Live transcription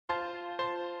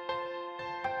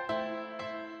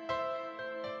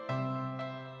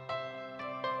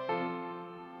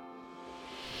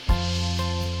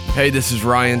Hey, this is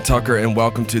Ryan Tucker, and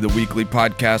welcome to the weekly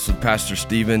podcast with Pastor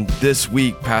Stephen. This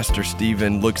week, Pastor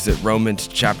Stephen looks at Romans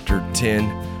chapter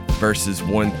 10, verses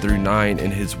 1 through 9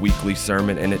 in his weekly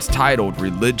sermon, and it's titled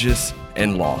Religious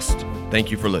and Lost.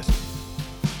 Thank you for listening.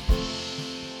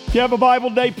 If you have a Bible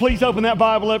today, please open that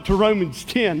Bible up to Romans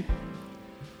 10.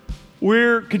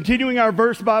 We're continuing our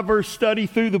verse-by-verse study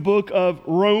through the book of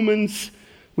Romans.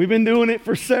 We've been doing it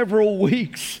for several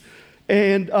weeks,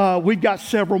 and we've got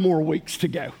several more weeks to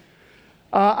go.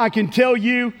 I can tell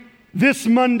you this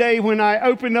Monday when I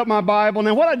opened up my Bible,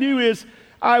 now what I do is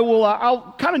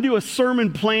I'll kind of do a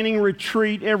sermon planning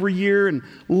retreat every year and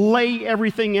lay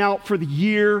everything out for the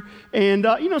year. And,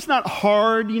 it's not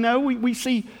hard. We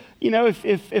see,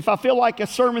 if I feel like a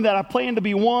sermon that I planned to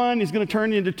be one is going to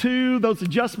turn into two, those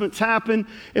adjustments happen.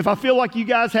 If I feel like you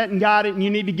guys hadn't got it and you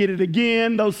need to get it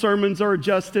again, those sermons are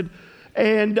adjusted.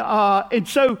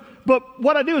 But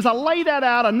what I do is I lay that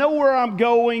out, I know where I'm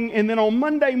going, and then on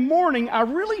Monday morning, I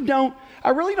really don't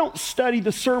study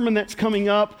the sermon that's coming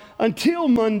up until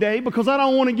Monday because I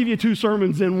don't want to give you two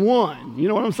sermons in one. You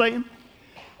know what I'm saying?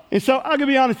 And so I'm going to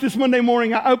be honest, this Monday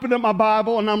morning, I opened up my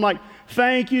Bible and I'm like,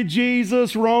 thank you,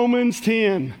 Jesus, Romans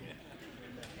 10.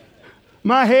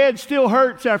 My head still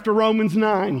hurts after Romans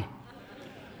 9.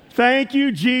 Thank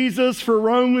you, Jesus, for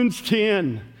Romans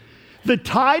 10. The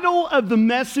title of the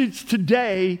message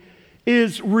today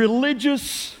is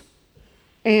Religious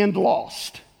and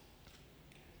Lost.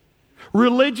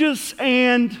 Religious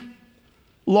and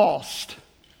lost.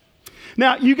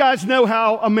 Now, you guys know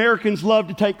how Americans love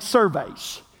to take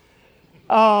surveys.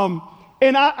 And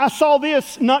I saw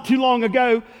this not too long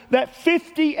ago, that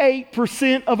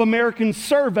 58% of Americans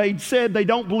surveyed said they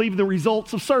don't believe the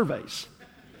results of surveys.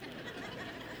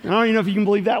 I don't even know if you can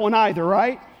believe that one either,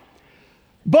 right?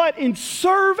 But in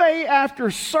survey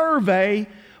after survey,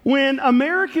 when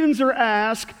Americans are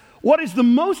asked, what is the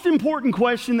most important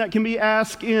question that can be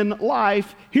asked in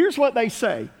life? Here's what they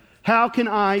say. How can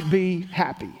I be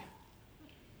happy?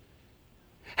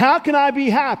 How can I be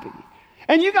happy?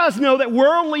 And you guys know that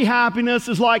worldly happiness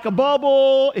is like a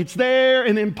bubble. It's there,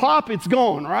 and then pop, it's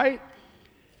gone, right?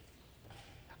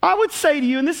 I would say to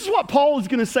you, and this is what Paul is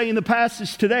going to say in the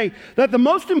passage today, that the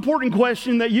most important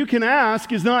question that you can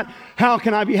ask is not, how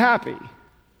can I be happy?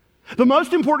 The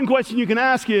most important question you can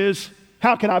ask is,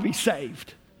 how can I be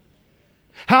saved?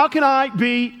 How can I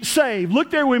be saved?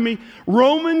 Look there with me.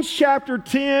 Romans chapter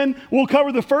 10. We'll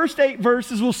cover the first 8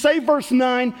 verses. We'll save verse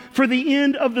 9 for the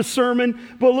end of the sermon.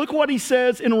 But look what he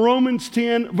says in Romans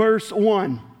 10, verse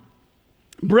 1.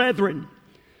 Brethren,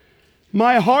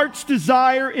 my heart's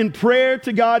desire in prayer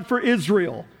to God for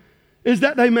Israel is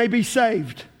that they may be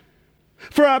saved.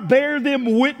 For I bear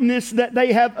them witness that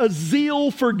they have a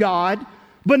zeal for God,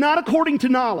 but not according to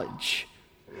knowledge.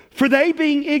 For they,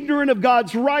 being ignorant of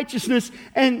God's righteousness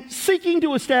and seeking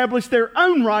to establish their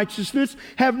own righteousness,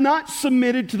 have not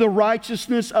submitted to the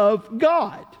righteousness of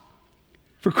God.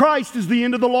 For Christ is the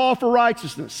end of the law for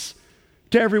righteousness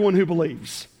to everyone who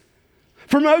believes.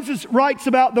 For Moses writes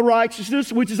about the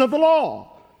righteousness which is of the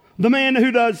law. The man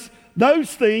who does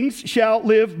those things shall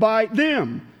live by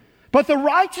them. But the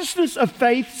righteousness of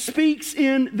faith speaks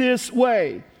in this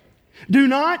way. Do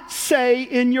not say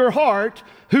in your heart,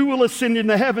 who will ascend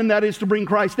into heaven, that is to bring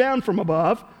Christ down from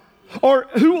above, or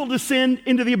who will descend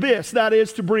into the abyss, that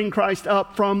is to bring Christ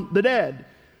up from the dead.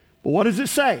 But what does it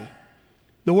say?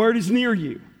 The word is near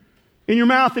you, in your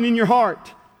mouth and in your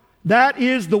heart. That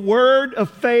is the word of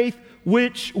faith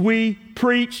which we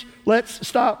preach. Let's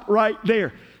stop right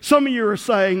there. Some of you are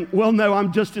saying, well, no,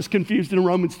 I'm just as confused in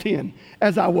Romans 10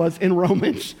 as I was in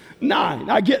Romans 9.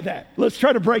 I get that. Let's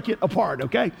try to break it apart,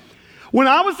 okay? When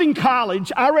I was in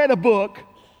college, I read a book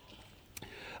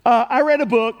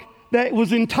that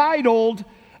was entitled,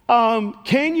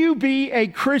 Can You Be a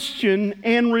Christian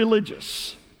and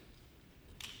Religious?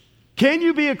 Can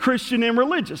you be a Christian and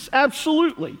religious?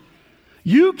 Absolutely.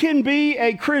 You can be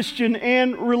a Christian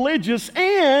and religious,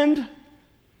 and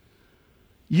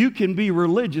you can be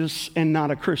religious and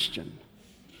not a Christian.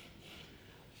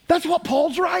 That's what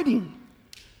Paul's writing.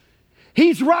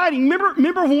 He's writing,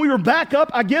 remember when we were back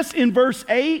up, I guess in verse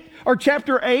 8 or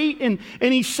chapter 8, and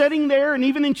he's sitting there, and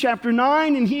even in chapter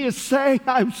 9, and he is saying,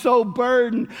 I'm so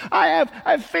burdened. I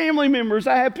have family members.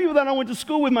 I have people that I went to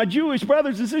school with, my Jewish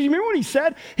brothers and sisters. You remember what he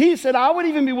said? He said, I would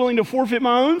even be willing to forfeit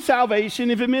my own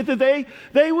salvation if it meant that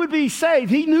they would be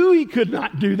saved. He knew he could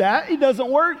not do that. It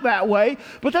doesn't work that way,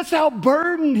 but that's how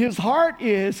burdened his heart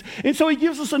is. And so he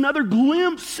gives us another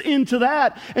glimpse into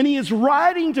that, and he is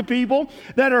writing to people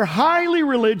that are highly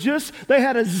religious. They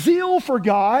had a zeal for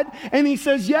God, and he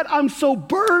says, yet I'm so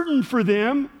burdened for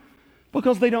them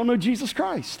because they don't know Jesus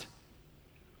Christ.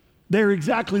 They're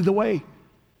exactly the way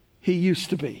he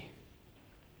used to be.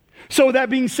 So with that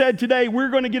being said, today we're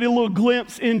going to get a little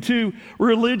glimpse into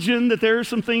religion, that there are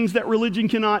some things that religion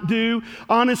cannot do.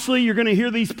 Honestly, you're going to hear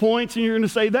these points and you're going to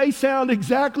say, they sound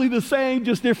exactly the same,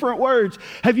 just different words.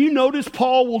 Have you noticed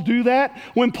Paul will do that?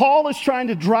 When Paul is trying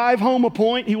to drive home a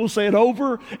point, he will say it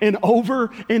over and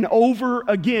over and over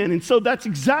again. And so that's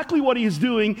exactly what he is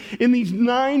doing in these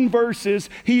 9 verses.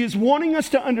 He is wanting us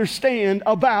to understand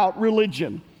about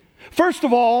religion. First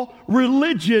of all,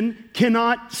 religion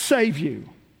cannot save you.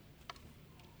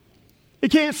 It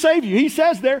can't save you. He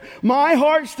says there, my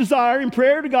heart's desire and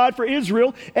prayer to God for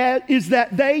Israel is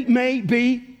that they may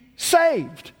be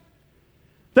saved.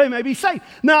 They may be saved.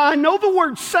 Now, I know the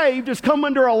word saved has come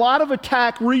under a lot of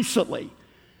attack recently.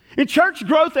 And church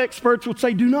growth experts would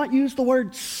say, do not use the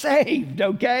word saved,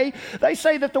 okay? They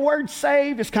say that the word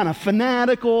saved is kind of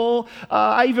fanatical.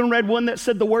 I even read one that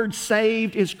said the word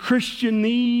saved is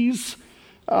Christianese.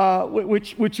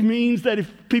 Which means that if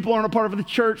people aren't a part of the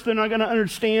church, they're not going to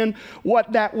understand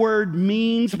what that word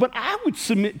means. But I would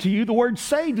submit to you the word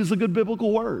saved is a good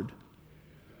biblical word.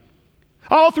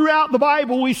 All throughout the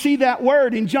Bible, we see that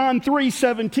word. In John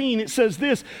 3:17, it says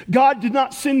this, God did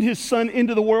not send his son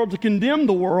into the world to condemn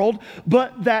the world,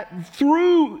 but that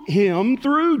through him,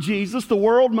 through Jesus, the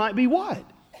world might be what?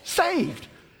 Saved.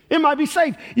 It might be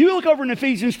saved. You look over in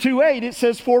Ephesians 2:8, it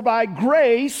says, for by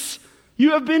grace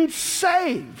you have been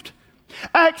saved.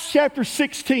 Acts chapter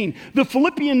 16, the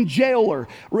Philippian jailer,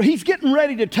 he's getting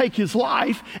ready to take his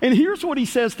life. And here's what he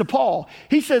says to Paul.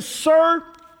 He says, sir,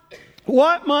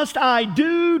 what must I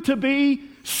do to be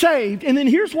saved? And then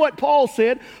here's what Paul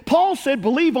said. Paul said,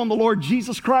 believe on the Lord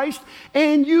Jesus Christ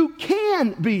and you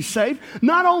can be saved.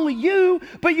 Not only you,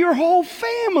 but your whole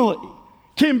family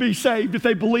can be saved if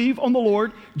they believe on the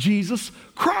Lord Jesus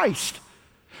Christ.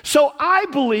 So I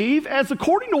believe, as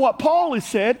according to what Paul has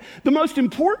said, the most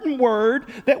important word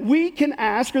that we can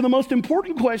ask, or the most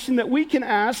important question that we can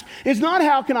ask, is not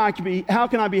how can I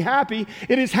be happy?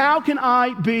 It is how can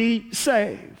I be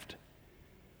saved?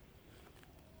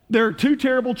 There are 2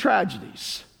 terrible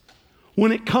tragedies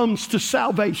when it comes to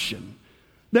salvation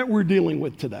that we're dealing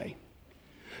with today.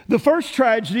 The first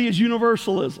tragedy is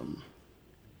universalism.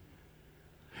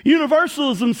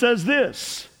 Universalism says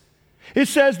this. It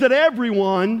says that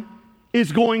everyone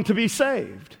is going to be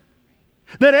saved.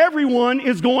 That everyone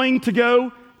is going to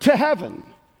go to heaven.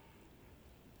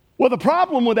 Well, the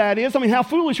problem with that is, how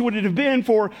foolish would it have been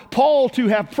for Paul to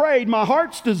have prayed, my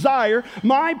heart's desire,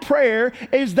 my prayer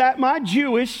is that my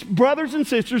Jewish brothers and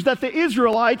sisters, that the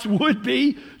Israelites would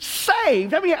be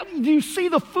saved. Do you see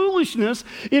the foolishness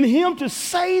in him to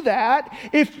say that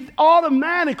if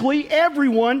automatically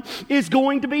everyone is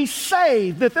going to be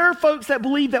saved? That there are folks that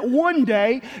believe that one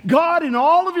day God in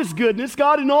all of his goodness,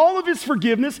 God in all of his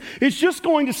forgiveness is just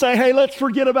going to say, hey, let's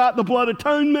forget about the blood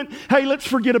atonement. Hey, let's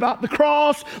forget about the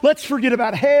cross. Let's forget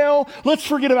about hell. Let's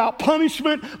forget about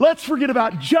punishment. Let's forget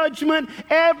about judgment.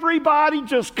 Everybody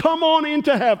just come on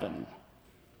into heaven.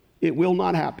 It will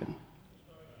not happen.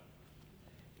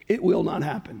 It will not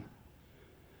happen.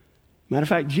 Matter of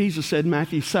fact, Jesus said in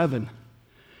Matthew 7,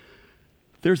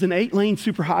 there's an 8-lane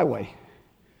superhighway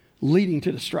leading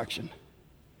to destruction.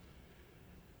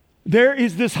 There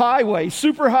is this highway,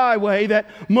 superhighway, that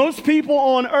most people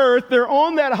on earth, they're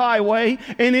on that highway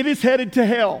and it is headed to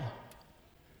hell.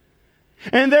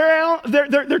 And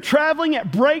they're traveling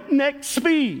at breakneck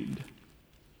speed.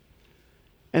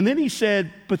 And then he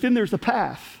said, but then there's a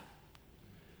path.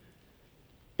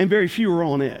 And very few are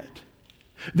on it.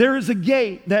 There is a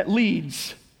gate that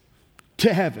leads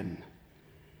to heaven.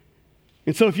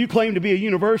 And so if you claim to be a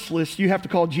universalist, you have to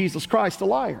call Jesus Christ a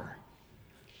liar.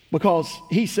 Because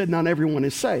he said not everyone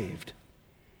is saved.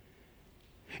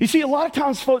 You see, a lot of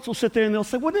times folks will sit there and they'll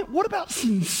say, what about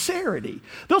sincerity?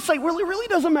 They'll say, well, it really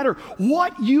doesn't matter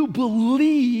what you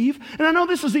believe. And I know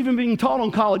this is even being taught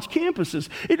on college campuses.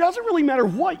 It doesn't really matter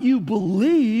what you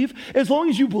believe as long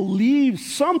as you believe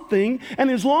something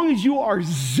and as long as you are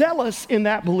zealous in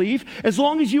that belief, as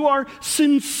long as you are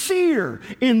sincere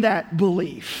in that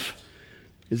belief.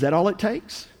 Is that all it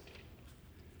takes?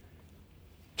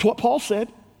 It's what Paul said.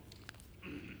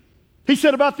 He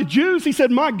said about the Jews, he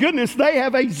said, my goodness, they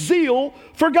have a zeal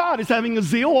for God. Is having a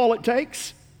zeal all it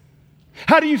takes?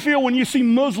 How do you feel when you see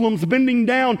Muslims bending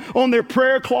down on their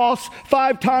prayer cloths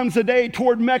 5 times a day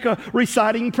toward Mecca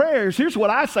reciting prayers? Here's what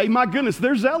I say, my goodness,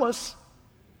 they're zealous.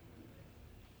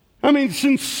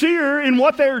 Sincere in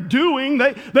what they're doing.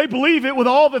 They believe it with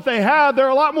all that they have. They're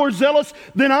a lot more zealous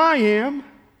than I am.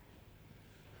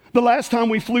 The last time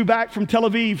we flew back from Tel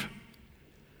Aviv,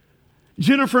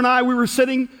 Jennifer and I, we were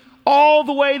sitting all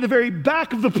the way the very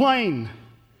back of the plane,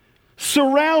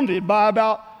 surrounded by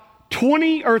about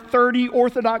 20 or 30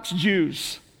 Orthodox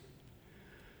Jews.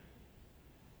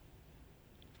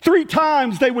 3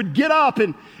 times they would get up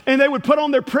and they would put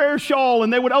on their prayer shawl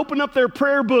and they would open up their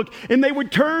prayer book and they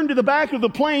would turn to the back of the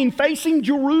plane facing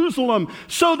Jerusalem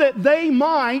so that they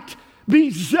might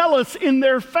be zealous in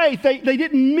their faith. They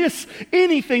didn't miss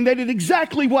anything. They did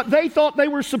exactly what they thought they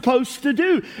were supposed to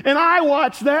do. And I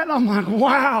watched that and I'm like,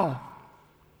 wow.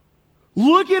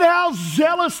 Look at how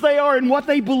zealous they are in what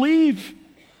they believe.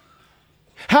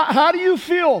 How do you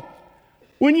feel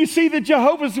when you see the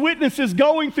Jehovah's Witnesses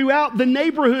going throughout the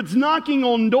neighborhoods knocking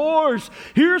on doors?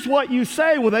 Here's what you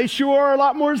say: well, they sure are a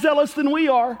lot more zealous than we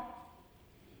are.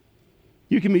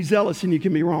 You can be zealous and you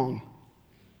can be wrong.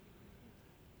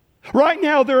 Right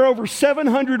now, there are over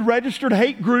 700 registered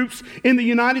hate groups in the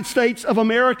United States of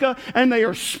America, and they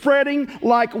are spreading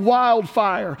like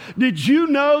wildfire. Did you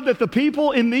know that the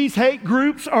people in these hate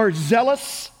groups are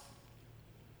zealous?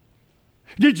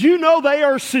 Did you know they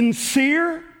are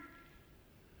sincere?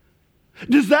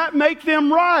 Does that make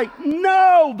them right?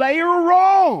 No, they are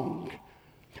wrong.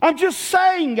 I'm just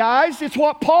saying, guys, it's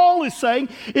what Paul is saying.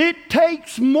 It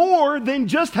takes more than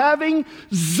just having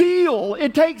zeal.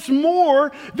 It takes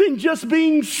more than just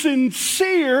being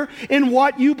sincere in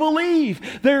what you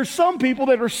believe. There are some people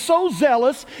that are so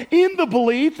zealous in the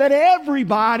belief that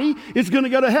everybody is going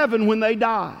to go to heaven when they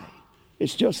die.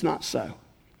 It's just not so.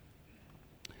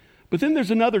 But then there's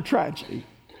another tragedy.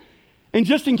 And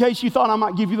just in case you thought I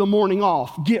might give you the morning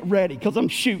off, get ready, because I'm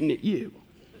shooting at you.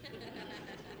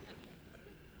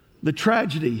 The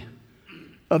tragedy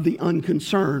of the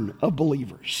unconcern of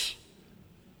believers.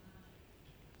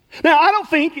 Now, I don't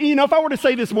think, if I were to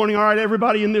say this morning, all right,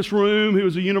 everybody in this room who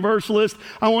is a universalist,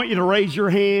 I want you to raise your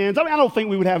hands. I don't think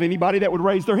we would have anybody that would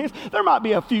raise their hands. There might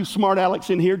be a few smart Alecks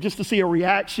in here just to see a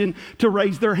reaction to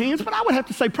raise their hands, but I would have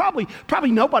to say probably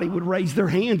nobody would raise their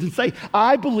hands and say,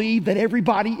 I believe that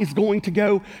everybody is going to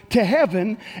go to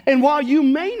heaven. And while you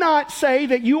may not say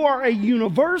that you are a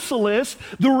universalist,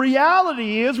 the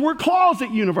reality is we're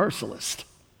closet universalists.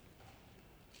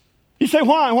 You say,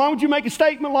 why? Why would you make a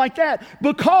statement like that?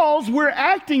 Because we're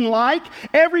acting like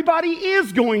everybody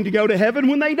is going to go to heaven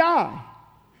when they die.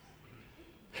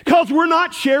 Because we're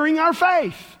not sharing our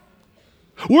faith.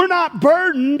 We're not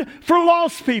burdened for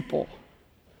lost people.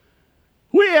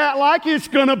 We act like it's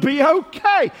going to be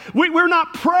okay. We're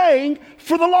not praying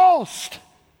for the lost.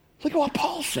 Look at what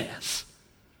Paul says.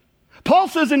 Paul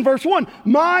says in verse 1,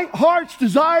 my heart's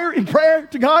desire in prayer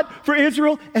to God for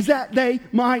Israel is that they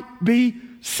might be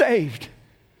saved.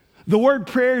 The word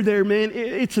prayer there, man,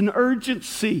 it's an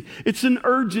urgency. It's an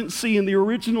urgency in the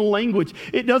original language.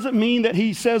 It doesn't mean that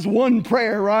he says one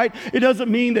prayer, right? It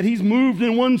doesn't mean that he's moved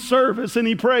in one service and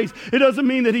he prays. It doesn't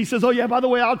mean that he says, oh yeah, by the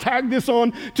way, I'll tag this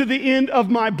on to the end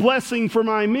of my blessing for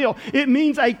my meal. It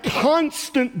means a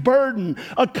constant burden,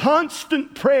 a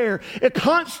constant prayer, a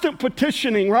constant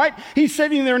petitioning, right? He's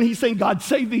sitting there and he's saying, God,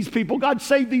 save these people. God,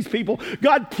 save these people.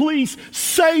 God, please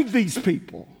save these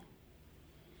people.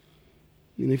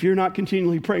 And if you're not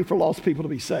continually praying for lost people to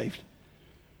be saved,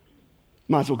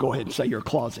 might as well go ahead and say you're a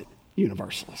closet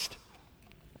universalist.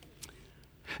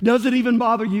 Does it even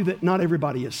bother you that not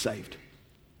everybody is saved?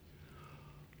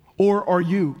 Or are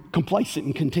you complacent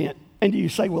and content? And do you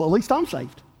say, well, at least I'm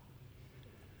saved?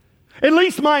 At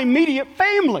least my immediate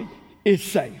family is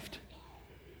saved.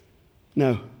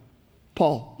 No,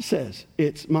 Paul says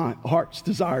it's my heart's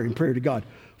desire and prayer to God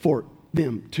for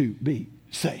them to be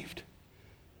saved.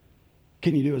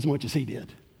 Can you do as much as he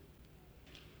did?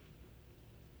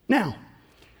 Now,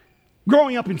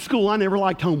 growing up in school, I never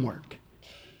liked homework.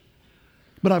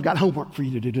 But I've got homework for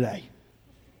you to do today.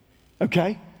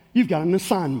 Okay? You've got an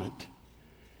assignment.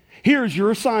 Here's your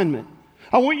assignment.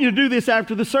 I want you to do this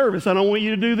after the service. I don't want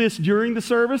you to do this during the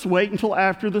service. Wait until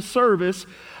after the service.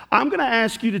 I'm going to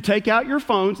ask you to take out your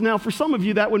phones. Now, for some of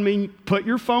you, that would mean put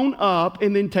your phone up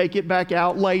and then take it back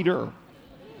out later.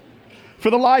 For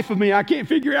the life of me, I can't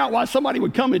figure out why somebody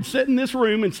would come and sit in this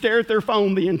room and stare at their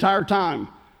phone the entire time.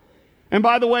 And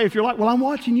by the way, if you're like, well, I'm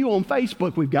watching you on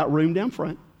Facebook, we've got room down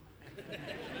front.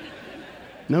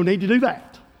 No need to do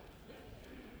that.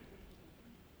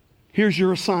 Here's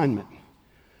your assignment.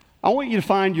 I want you to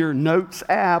find your notes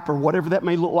app or whatever that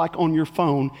may look like on your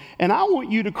phone, and I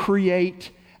want you to create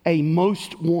a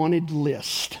most wanted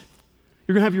list.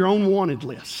 You're going to have your own wanted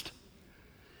list.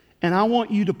 And I want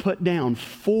you to put down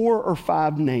 4 or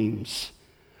 5 names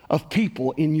of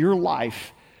people in your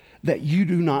life that you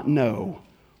do not know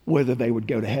whether they would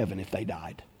go to heaven if they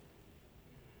died.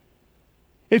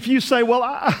 If you say, well,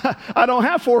 I don't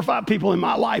have 4 or 5 people in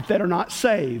my life that are not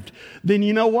saved, then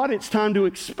you know what? It's time to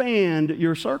expand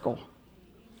your circle.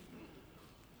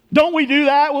 Don't we do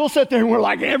that? We'll sit there and we're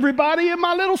like, everybody in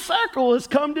my little circle has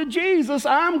come to Jesus.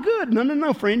 I'm good.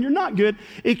 No, friend, you're not good.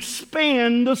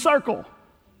 Expand the circle.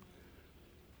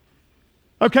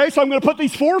 Okay, so I'm going to put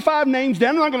these 4 or 5 names down.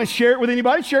 I'm not going to share it with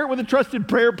anybody. Share it with a trusted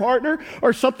prayer partner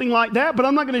or something like that, but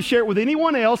I'm not going to share it with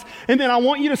anyone else. And then I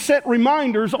want you to set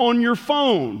reminders on your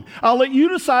phone. I'll let you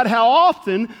decide how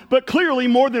often, but clearly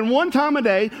more than one time a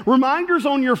day, reminders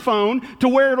on your phone to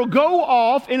where it'll go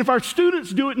off. And if our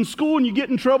students do it in school and you get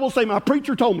in trouble, say, my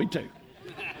preacher told me to.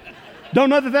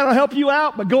 Don't know that that'll help you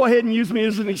out, but go ahead and use me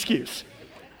as an excuse.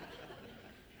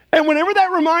 And whenever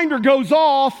that reminder goes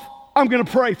off, I'm going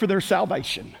to pray for their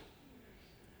salvation.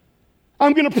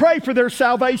 I'm going to pray for their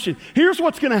salvation. Here's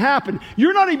what's going to happen.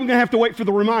 You're not even going to have to wait for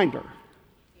the reminder.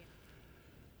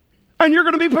 And you're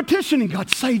going to be petitioning, God,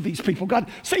 save these people. God,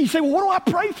 you say, well, what do I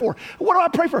pray for? What do I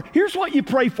pray for? Here's what you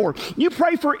pray for. You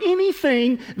pray for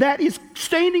anything that is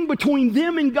standing between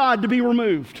them and God to be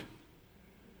removed.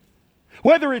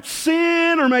 Whether it's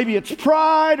sin or maybe it's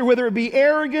pride or whether it be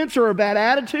arrogance or a bad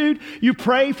attitude, you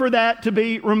pray for that to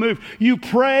be removed. You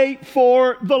pray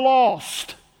for the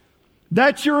lost.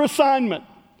 That's your assignment.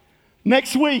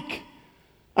 Next week,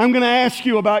 I'm going to ask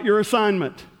you about your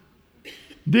assignment.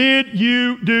 Did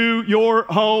you do your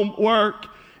homework?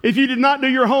 If you did not do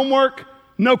your homework,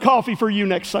 no coffee for you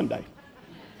next Sunday.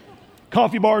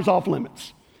 Coffee bar is off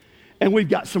limits. And we've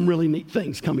got some really neat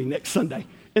things coming next Sunday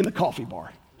in the coffee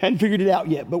bar. Hadn't figured it out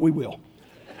yet, but we will.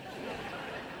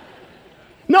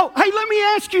 No, hey, let me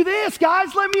ask you this, guys.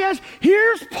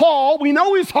 Here's Paul. We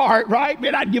know his heart, right?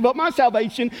 Man, I'd give up my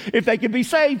salvation if they could be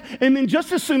saved. And then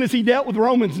just as soon as he dealt with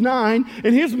Romans 9,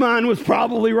 and his mind was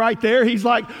probably right there, he's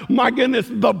like, my goodness,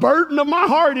 the burden of my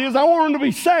heart is I want them to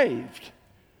be saved.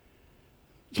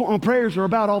 That's what my prayers are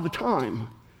about all the time.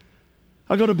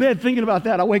 I go to bed thinking about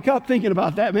that. I wake up thinking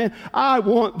about that, man. I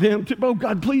want them to, oh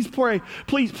God, please pray.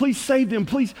 Please save them.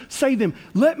 Please save them.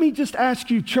 Let me just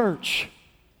ask you, church,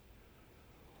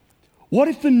 what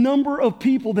if the number of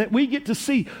people that we get to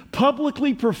see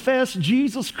publicly profess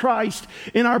Jesus Christ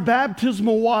in our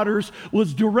baptismal waters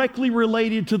was directly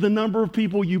related to the number of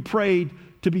people you prayed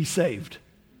to be saved?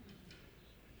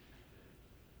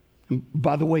 And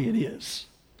by the way, it is.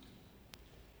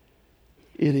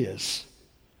 It is.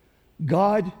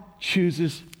 God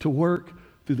chooses to work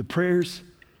through the prayers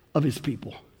of his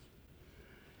people.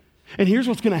 And here's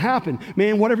what's going to happen.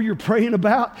 Man, whatever you're praying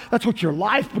about, that's what your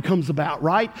life becomes about,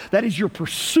 right? That is your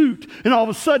pursuit. And all of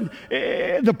a sudden,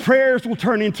 the prayers will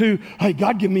turn into, hey,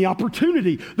 God, give me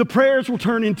opportunity. The prayers will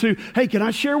turn into, hey, can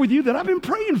I share with you that I've been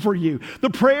praying for you?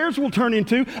 The prayers will turn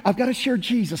into, I've got to share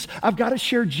Jesus. I've got to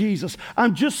share Jesus.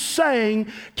 I'm just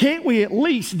saying, can't we at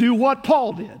least do what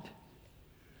Paul did?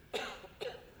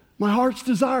 My heart's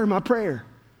desire, my prayer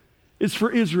is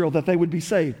for Israel that they would be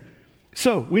saved.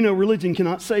 So we know religion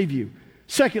cannot save you.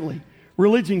 Secondly,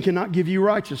 religion cannot give you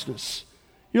righteousness.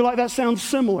 You're like, that sounds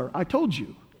similar. I told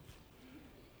you.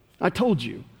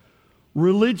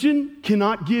 Religion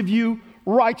cannot give you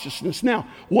righteousness. Now,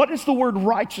 what does the word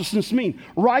righteousness mean?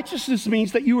 Righteousness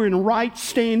means that you are in right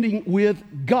standing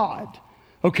with God.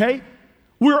 Okay?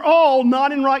 We're all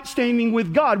not in right standing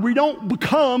with God. We don't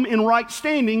become in right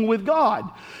standing with God.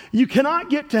 You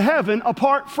cannot get to heaven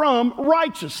apart from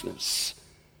righteousness.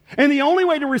 And the only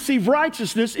way to receive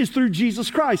righteousness is through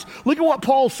Jesus Christ. Look at what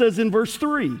Paul says in verse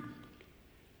 3.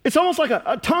 It's almost like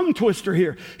a tongue twister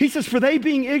here. He says, for they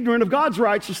being ignorant of God's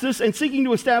righteousness and seeking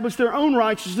to establish their own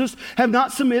righteousness have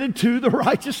not submitted to the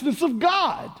righteousness of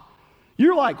God.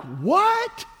 You're like,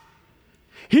 what?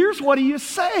 Here's what he is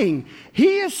saying.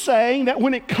 He is saying that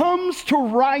when it comes to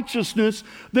righteousness,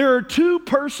 there are two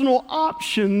personal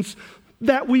options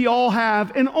that we all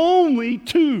have, and only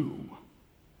two.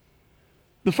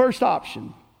 The first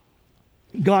option,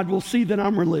 God will see that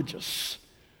I'm religious,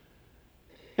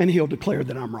 and he'll declare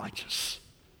that I'm righteous.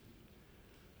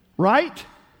 Right?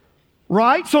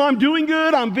 Right? So I'm doing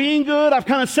good, I'm being good, I've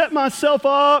kind of set myself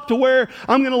up to where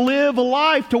I'm going to live a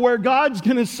life to where God's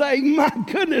going to say, my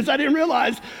goodness, I didn't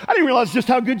realize just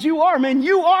how good you are, man.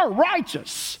 You are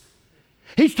righteous.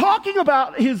 He's talking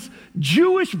about his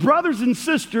Jewish brothers and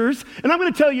sisters, and I'm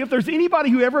going to tell you, if there's anybody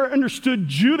who ever understood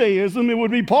Judaism, it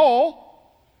would be Paul.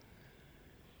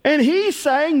 And he's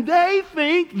saying they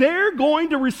think they're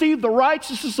going to receive the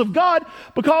righteousness of God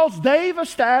because they've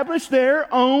established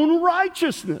their own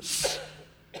righteousness.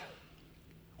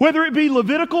 Whether it be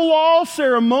Levitical law,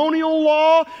 ceremonial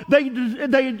law, they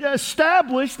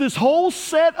established this whole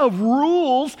set of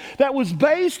rules that was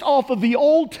based off of the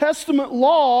Old Testament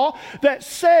law that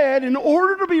said, in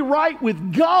order to be right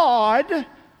with God,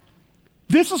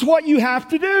 this is what you have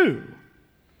to do.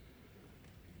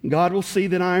 God will see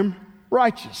that I'm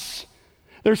righteous.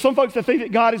 There's some folks that think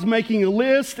that God is making a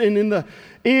list, and in the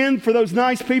end, for those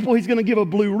nice people, he's going to give a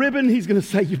blue ribbon. He's going to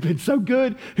say, you've been so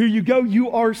good. Here you go.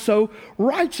 You are so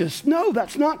righteous. No,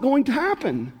 that's not going to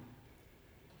happen.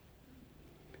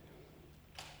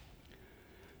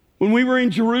 When we were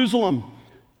in Jerusalem,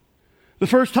 the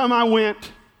first time I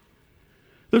went,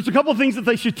 there's a couple of things that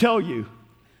they should tell you,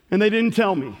 and they didn't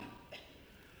tell me.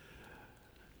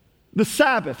 The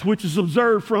Sabbath, which is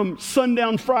observed from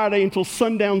sundown Friday until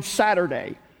sundown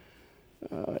Saturday.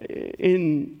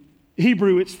 In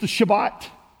Hebrew, it's the Shabbat.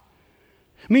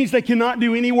 It means they cannot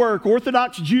do any work.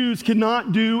 Orthodox Jews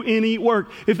cannot do any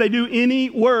work. If they do any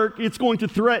work, it's going to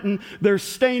threaten their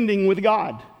standing with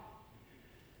God.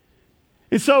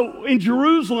 And so in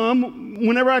Jerusalem,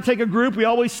 whenever I take a group, we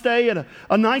always stay at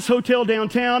a nice hotel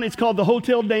downtown. It's called the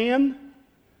Hotel Dan.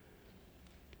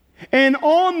 And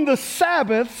on the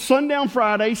Sabbath, sundown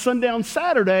Friday, sundown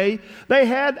Saturday, they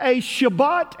had a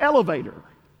Shabbat elevator.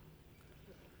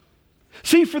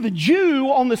 See, for the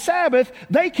Jew on the Sabbath,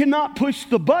 they cannot push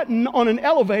the button on an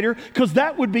elevator because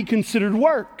that would be considered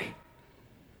work.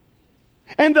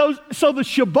 And so the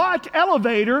Shabbat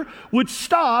elevator would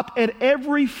stop at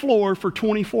every floor for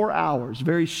 24 hours,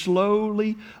 very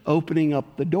slowly opening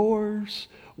up the doors,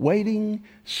 waiting,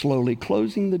 slowly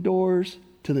closing the doors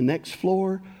to the next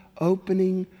floor,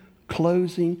 opening,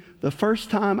 closing. The first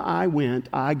time I went,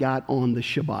 I got on the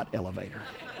Shabbat elevator.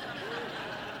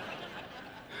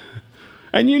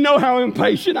 And you know how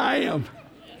impatient I am.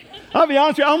 I'll be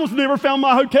honest with you, I almost never found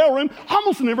my hotel room. I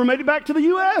almost never made it back to the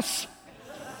U.S.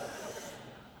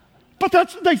 But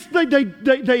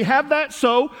they have that.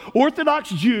 So Orthodox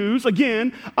Jews,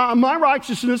 again, my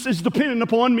righteousness is dependent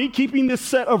upon me keeping this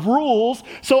set of rules.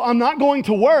 So I'm not going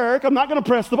to work. I'm not going to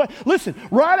press the button. Listen,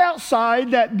 right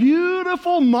outside that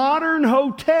beautiful modern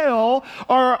hotel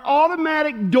are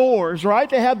automatic doors, right?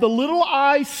 They have the little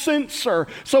eye sensor.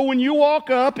 So when you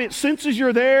walk up, it senses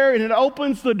you're there and it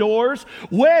opens the doors.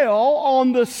 Well,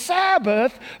 on the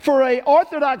Sabbath, for an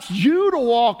Orthodox Jew to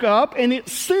walk up and it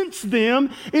sense them,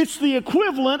 it's the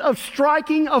equivalent of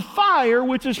striking a fire,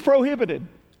 which is prohibited.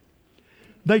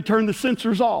 They turned the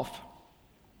sensors off.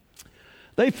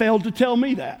 They failed to tell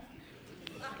me that.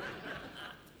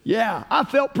 Yeah, I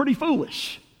felt pretty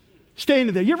foolish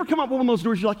standing there. You ever come up with one of those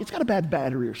doors, you're like, it's got a bad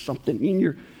battery or something, and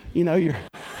you're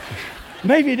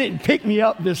maybe it didn't pick me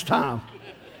up this time.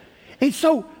 And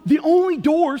so the only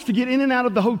doors to get in and out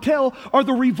of the hotel are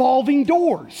the revolving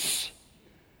doors.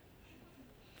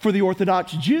 For the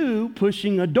Orthodox Jew,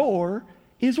 pushing a door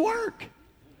is work.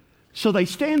 So they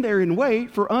stand there and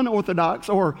wait for unorthodox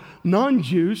or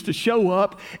non-Jews to show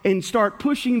up and start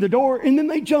pushing the door, and then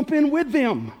they jump in with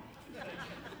them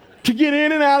to get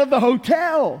in and out of the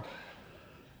hotel.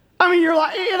 I mean, you're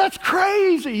like, yeah, that's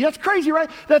crazy. That's crazy,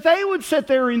 right? That they would sit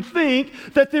there and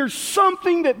think that there's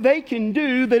something that they can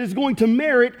do that is going to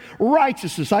merit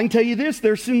righteousness. I can tell you this,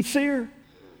 they're sincere.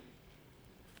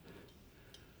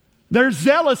 They're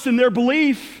zealous in their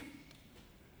belief.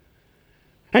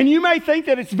 And you may think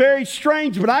that it's very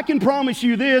strange, but I can promise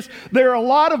you this. There are a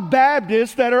lot of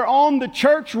Baptists that are on the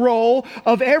church roll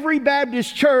of every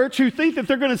Baptist church who think that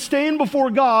they're going to stand before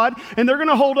God and they're going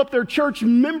to hold up their church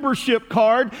membership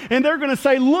card and they're going to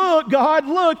say, look, God,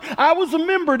 look, I was a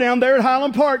member down there at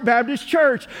Highland Park Baptist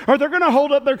Church. Or they're going to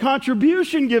hold up their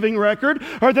contribution giving record,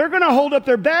 or they're going to hold up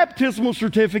their baptismal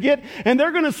certificate and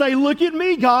they're going to say, look at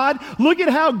me, God, look at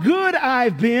how good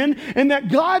I've been. And that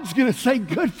God's going to say,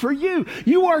 good for you.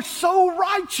 You are so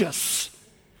righteous.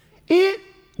 It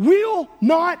will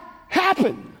not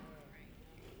happen.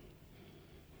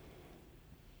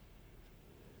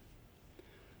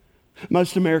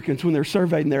 Most Americans, when they're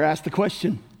surveyed and they're asked the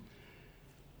question,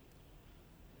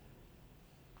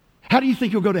 how do you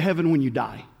think you'll go to heaven when you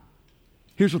die?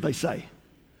 Here's what they say.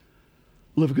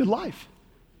 Live a good life.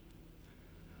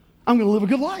 I'm going to live a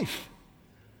good life.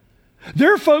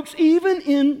 There are folks even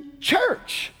in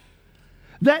church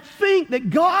that think that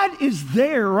God is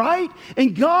there, right?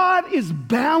 And God is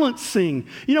balancing.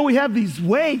 You know, we have these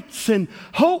weights, and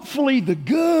hopefully the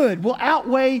good will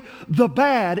outweigh the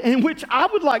bad. And which I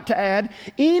would like to add,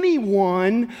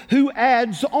 anyone who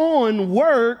adds on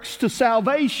works to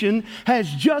salvation has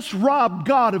just robbed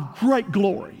God of great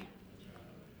glory.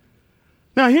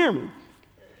 Now hear me.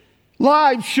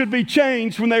 Lives should be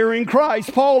changed when they are in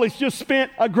Christ. Paul has just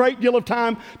spent a great deal of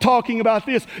time talking about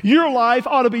this. Your life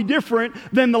ought to be different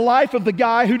than the life of the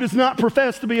guy who does not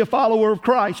profess to be a follower of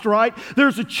Christ, right?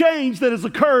 There's a change that has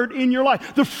occurred in your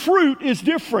life. The fruit is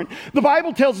different. The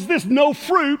Bible tells us this, no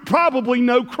fruit, probably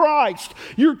no Christ.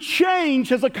 Your change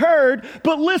has occurred,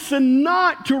 but listen,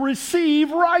 not to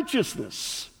receive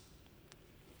righteousness,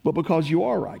 but because you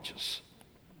are righteous.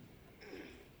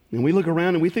 And we look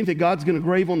around and we think that God's going to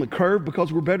grave on the curve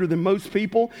because we're better than most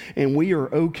people, and we are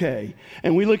okay.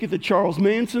 And we look at the Charles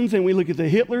Mansons, and we look at the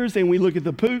Hitlers, and we look at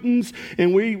the Putins,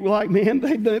 and we're like, man,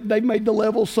 they've made the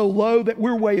level so low that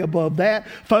we're way above that.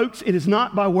 Folks, it is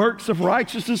not by works of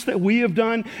righteousness that we have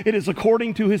done. It is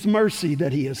according to his mercy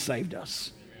that he has saved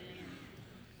us.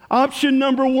 Option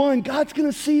number one, God's going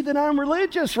to see that I'm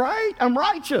religious, right? I'm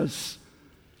righteous.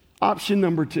 Option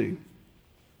number two,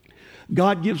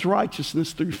 God gives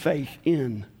righteousness through faith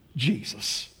in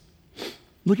Jesus.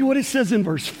 Look at what it says in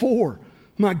verse 4.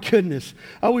 My goodness.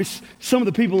 I wish some of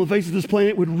the people on the face of this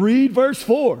planet would read verse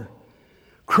 4.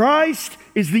 Christ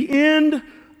is the end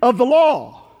of the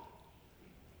law.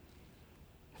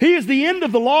 He is the end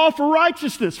of the law for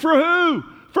righteousness. For who?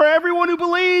 For everyone who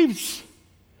believes.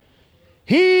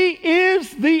 He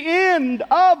is the end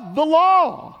of the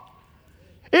law.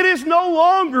 It is no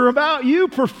longer about you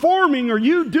performing or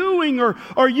you doing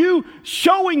or you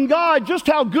showing God just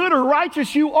how good or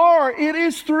righteous you are. It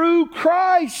is through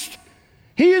Christ.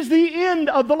 He is the end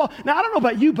of the law. Now, I don't know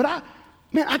about you, but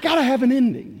I got to have an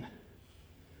ending.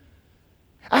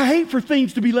 I hate for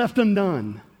things to be left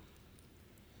undone.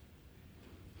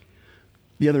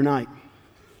 The other night,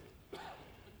 a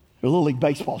Little League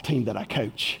baseball team that I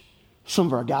coach, some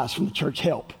of our guys from the church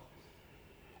help.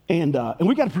 And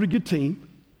we got a pretty good team.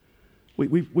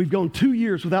 We've gone 2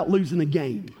 years without losing a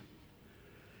game.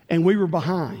 And we were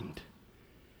behind.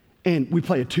 And we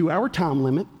play a 2-hour time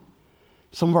limit.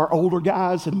 Some of our older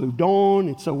guys have moved on,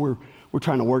 and so we're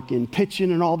trying to work in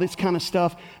pitching and all this kind of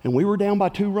stuff. And we were down by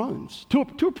 2 runs to a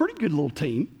pretty good little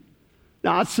team.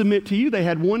 Now, I submit to you, they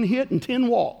had 1 hit and 10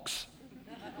 walks.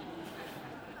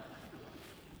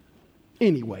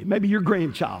 Anyway, maybe your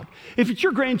grandchild. If it's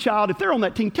your grandchild, if they're on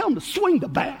that team, tell them to swing the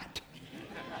bat.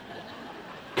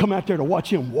 Come out there to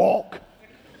watch him walk.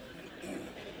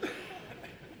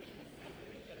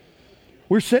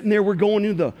 We're sitting there, we're going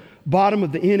into the bottom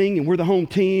of the inning, and we're the home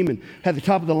team, and at the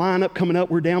top of the lineup coming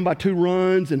up, we're down by 2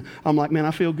 runs, and I'm like, man,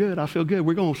 I feel good.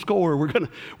 We're going to score. We're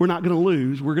not going to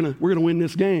lose. We're going to win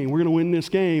this game. We're going to win this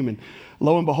game. And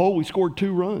lo and behold, we scored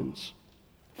 2 runs,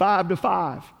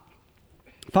 5-5.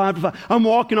 5-5. I'm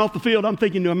walking off the field. I'm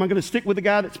thinking, am I going to stick with the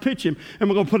guy that's pitching? Am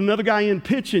I going to put another guy in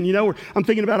pitching? You know, I'm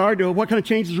thinking about, all right, what kind of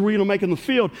changes are we going to make in the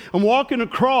field? I'm walking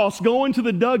across, going to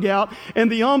the dugout,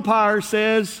 and the umpire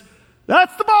says,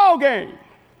 that's the ball game.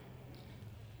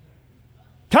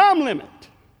 Time limit.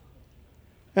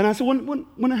 And I said,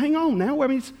 when hang on now. I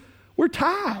mean, we're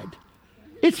tied.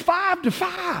 It's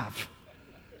 5-5.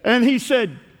 And he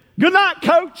said, good night,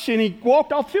 coach. And he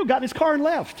walked off the field, got in his car and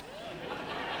left.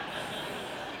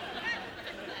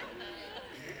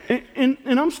 And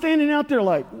I'm standing out there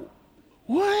like,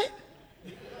 what?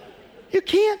 You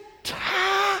can't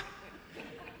tie?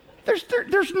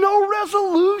 There's no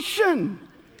resolution.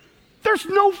 There's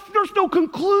no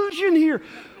conclusion here.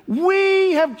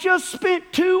 We have just spent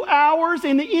 2 hours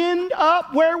and end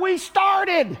up where we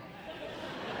started.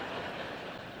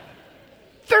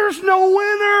 There's no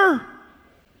winner.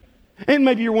 And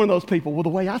maybe you're one of those people, well, the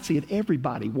way I see it,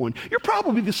 everybody won. You're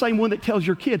probably the same one that tells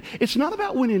your kid, it's not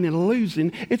about winning and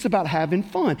losing, it's about having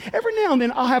fun. Every now and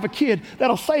then I'll have a kid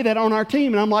that'll say that on our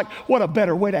team, and I'm like, what a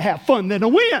better way to have fun than to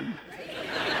win.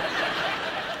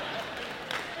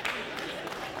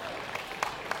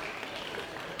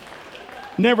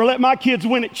 Never let my kids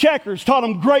win at checkers, taught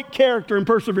them great character and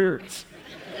perseverance.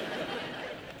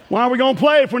 Why are we going to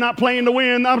play if we're not playing to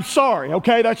win? I'm sorry,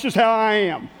 okay? That's just how I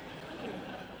am.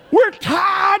 We're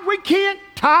tied. We can't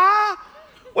tie.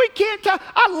 We can't tie.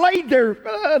 I laid there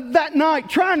that night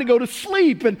trying to go to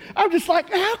sleep, and I'm just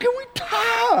like, how can we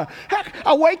tie?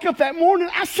 I wake up that morning,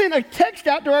 I sent a text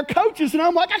out to our coaches, and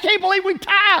I'm like, I can't believe we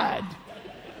tied.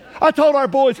 I told our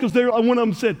boys, because one of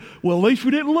them said, well, at least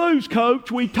we didn't lose, coach.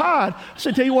 We tied. I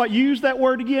said, tell you what, use that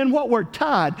word again. What word?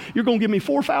 Tied. You're going to give me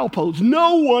 4 foul poles.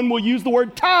 No one will use the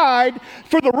word tied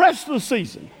for the rest of the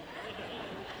season.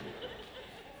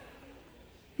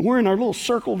 We're in our little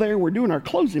circle there. We're doing our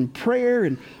closing prayer.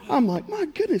 And I'm like, my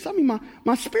goodness, I mean,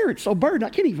 my spirit's so burdened, I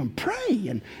can't even pray.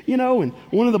 And, and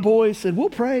one of the boys said,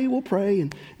 we'll pray.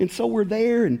 And so we're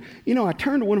there. And, I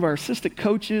turned to one of our assistant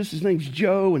coaches. His name's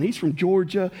Joe, and he's from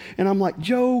Georgia. And I'm like,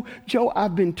 Joe,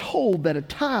 I've been told that a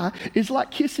tie is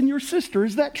like kissing your sister.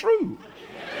 Is that true?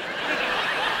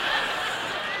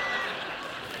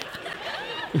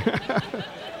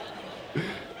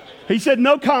 He said,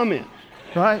 no comment,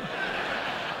 right?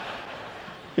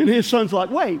 And his son's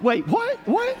like, wait,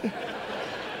 what?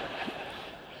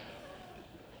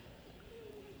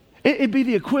 It'd be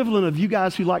the equivalent of you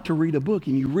guys who like to read a book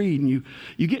and you read and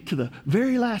you get to the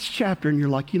very last chapter and you're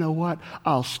like, you know what?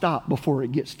 I'll stop before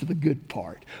it gets to the good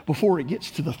part, before it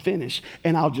gets to the finish,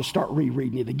 and I'll just start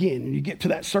rereading it again. And you get to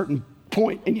that certain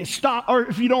point and you stop. Or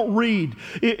if you don't read,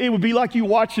 it would be like you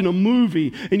watching a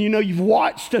movie and you know you've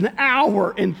watched an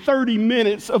hour and 30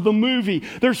 minutes of the movie.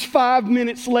 There's 5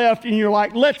 minutes left and you're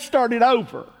like, let's start it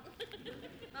over.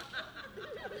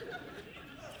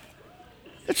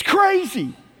 It's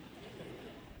crazy.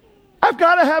 I've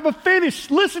got to have a finish.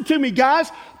 Listen to me,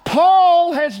 guys.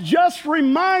 Paul has just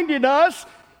reminded us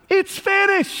it's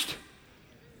finished.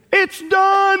 It's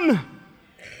done.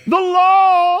 The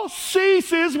law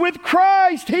ceases with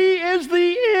Christ. He is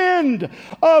the end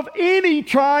of any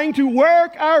trying to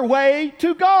work our way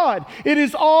to God. It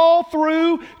is all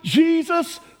through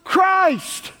Jesus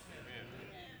Christ.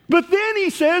 But then he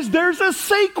says there's a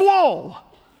sequel.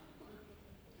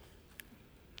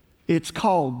 It's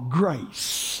called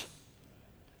grace.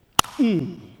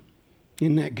 Isn't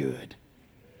that good?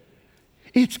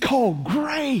 It's called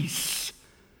grace.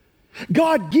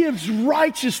 God gives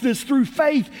righteousness through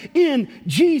faith in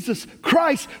Jesus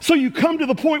Christ. So you come to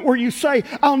the point where you say,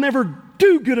 I'll never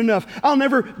do good enough. I'll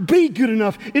never be good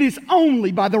enough. It is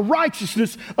only by the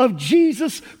righteousness of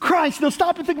Jesus Christ. Now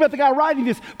stop and think about the guy writing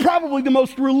this. Probably the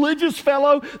most religious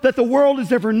fellow that the world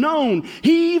has ever known.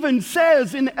 He even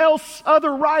says in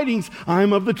other writings,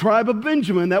 I'm of the tribe of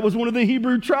Benjamin. That was one of the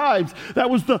Hebrew tribes.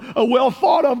 That was a well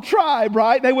thought of tribe,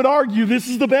 right? They would argue this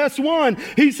is the best one.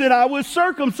 He said, I was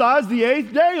circumcised the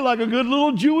 8th day like a good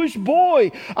little Jewish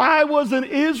boy. I was an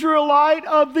Israelite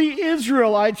of the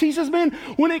Israelites. He says, man,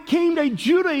 when it came to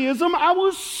Judaism, I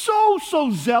was so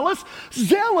zealous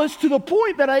to the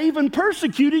point that I even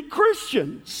persecuted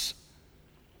Christians.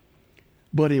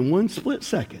 But in one split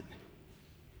second,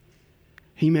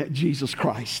 he met Jesus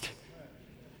Christ,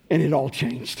 and it all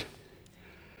changed.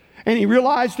 And he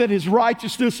realized that his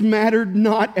righteousness mattered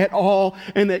not at all,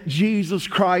 and that Jesus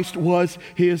Christ was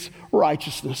his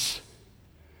righteousness.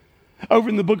 Over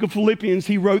in the book of Philippians,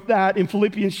 he wrote that in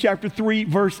Philippians chapter 3,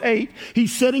 verse 8.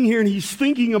 He's sitting here and he's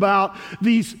thinking about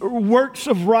these works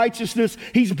of righteousness.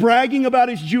 He's bragging about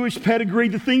his Jewish pedigree,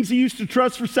 the things he used to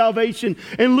trust for salvation.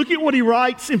 And look at what he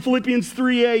writes in Philippians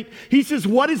 3:8. He says,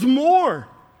 what is more?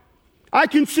 I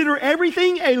consider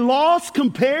everything a loss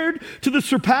compared to the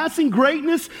surpassing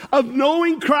greatness of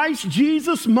knowing Christ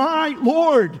Jesus my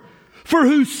Lord, for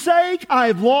whose sake I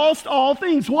have lost all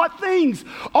things. What things?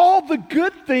 All the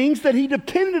good things that he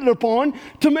depended upon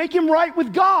to make him right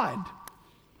with God.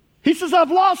 He says,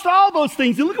 I've lost all those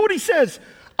things. And look at what he says.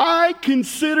 I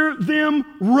consider them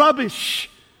rubbish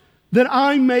that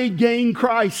I may gain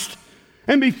Christ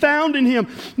and be found in him,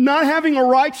 not having a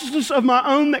righteousness of my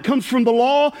own that comes from the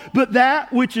law, but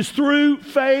that which is through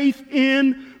faith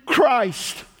in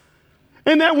Christ.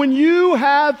 And that when you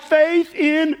have faith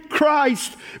in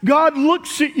Christ, God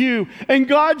looks at you and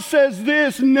God says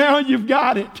this, now you've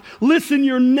got it. Listen,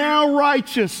 you're now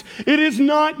righteous. It is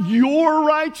not your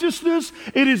righteousness.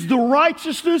 It is the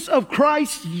righteousness of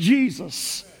Christ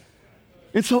Jesus.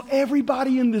 And so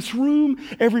everybody in this room,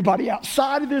 everybody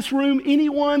outside of this room,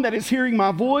 anyone that is hearing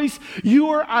my voice, you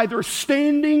are either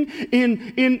standing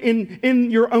in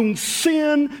your own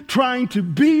sin, trying to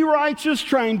be righteous,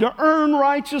 trying to earn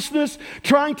righteousness,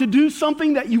 trying to do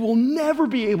something that you will never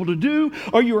be able to do,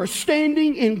 or you are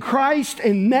standing in Christ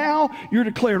and now you're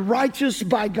declared righteous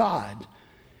by God.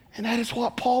 And that is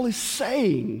what Paul is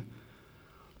saying.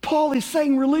 Paul is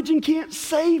saying religion can't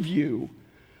save you.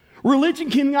 Religion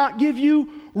cannot give you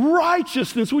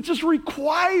righteousness, which is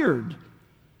required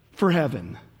for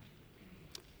heaven.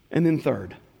 And then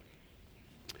third,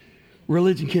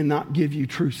 religion cannot give you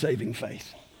true saving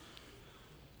faith.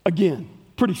 Again,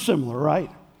 pretty similar, right?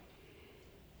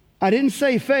 I didn't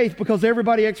say faith because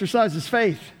everybody exercises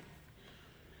faith.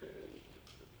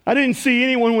 I didn't see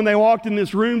anyone when they walked in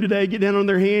this room today get down on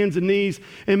their hands and knees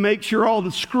and make sure all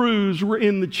the screws were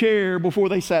in the chair before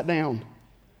they sat down.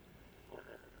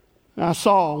 I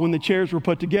saw when the chairs were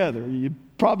put together. You're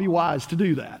probably wise to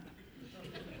do that.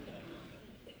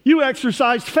 You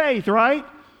exercised faith, right?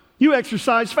 You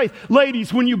exercise faith.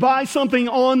 Ladies, when you buy something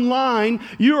online,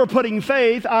 you are putting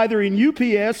faith either in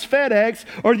UPS, FedEx,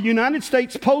 or the United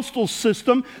States Postal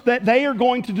System that they are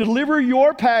going to deliver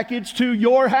your package to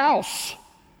your house,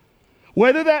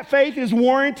 whether that faith is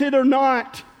warranted or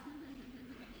not.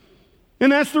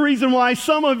 And that's the reason why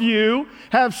some of you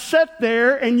have sat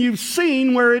there and you've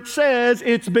seen where it says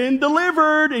it's been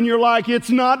delivered, and you're like,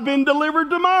 it's not been delivered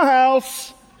to my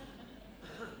house.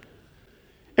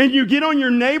 And you get on your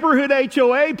neighborhood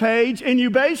HOA page and you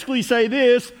basically say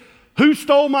this, who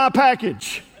stole my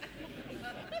package?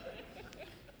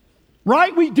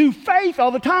 right? We do faith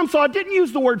all the time, so I didn't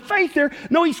use the word faith there.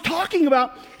 No, he's talking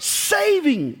about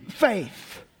saving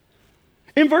faith.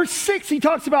 In verse 6, he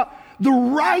talks about the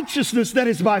righteousness that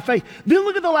is by faith. Then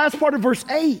look at the last part of verse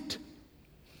 8.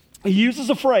 He uses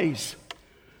a phrase,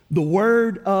 the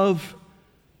word of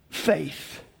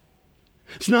faith.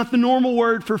 It's not the normal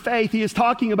word for faith. He is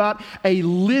talking about a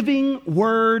living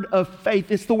word of faith.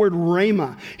 It's the word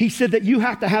rhema. He said that you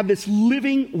have to have this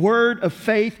living word of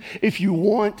faith if you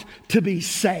want to be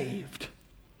saved.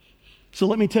 So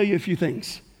let me tell you a few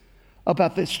things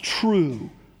about this true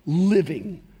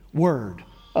living word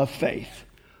of faith.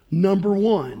 Number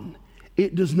one,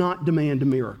 it does not demand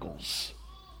miracles.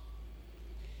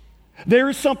 There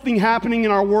is something happening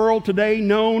in our world today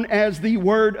known as the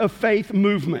word of faith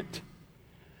movement.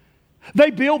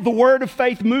 They build the word of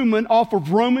faith movement off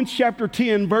of Romans chapter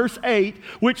 10, verse 8,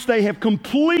 which they have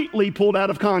completely pulled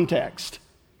out of context.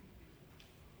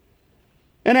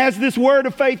 And as this word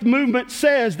of faith movement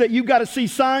says that you've got to see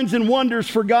signs and wonders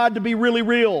for God to be really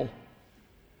real.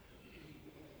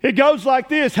 It goes like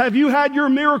this: have you had your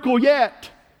miracle yet?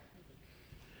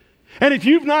 And if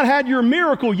you've not had your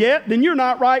miracle yet, then you're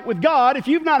not right with God. If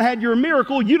you've not had your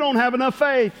miracle, you don't have enough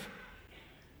faith.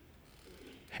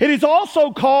 It is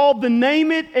also called the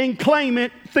name it and claim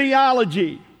it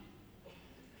theology.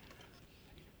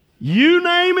 You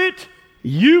name it,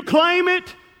 you claim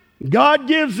it, God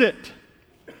gives it.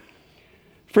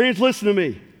 Friends, listen to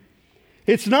me.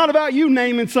 It's not about you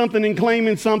naming something and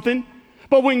claiming something,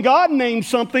 but when God names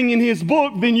something in His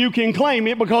book, then you can claim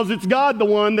it because it's God the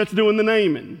one that's doing the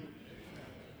naming.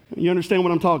 You understand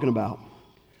what I'm talking about?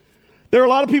 There are a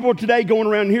lot of people today going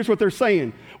around and here's what they're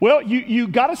saying. Well, you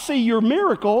got to see your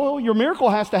miracle. Your miracle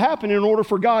has to happen in order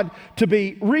for God to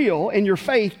be real and your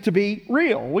faith to be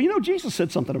real. Well, you know, Jesus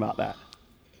said something about that.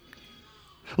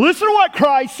 Listen to what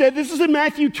Christ said. This is in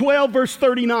Matthew 12, verse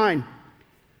 39.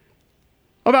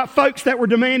 About folks that were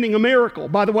demanding a miracle.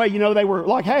 By the way, you know, they were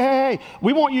like, hey,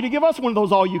 we want you to give us one of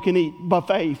those all-you-can-eat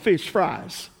buffet fish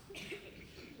fries.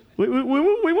 We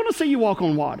want to see you walk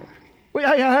on water.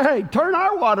 Hey, turn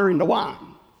our water into wine.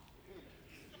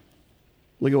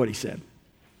 Look at what he said.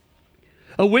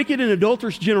 A wicked and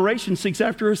adulterous generation seeks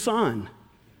after a sign.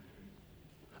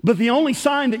 But the only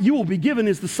sign that you will be given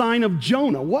is the sign of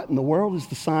Jonah. What in the world is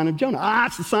the sign of Jonah?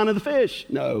 It's the sign of the fish.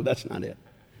 No, that's not it.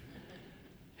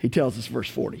 He tells us, verse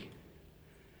 40.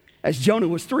 As Jonah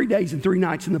was 3 days and 3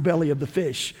 nights in the belly of the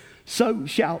fish, so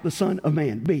shall the Son of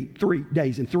Man be 3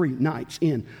 days and 3 nights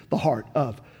in the heart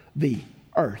of the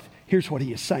earth. Here's what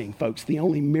he is saying, folks. The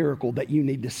only miracle that you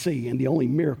need to see and the only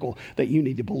miracle that you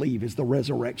need to believe is the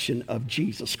resurrection of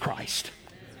Jesus Christ.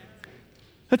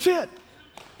 That's it.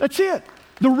 That's it.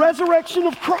 The resurrection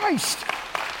of Christ.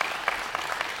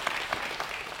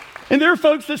 And there are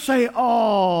folks that say,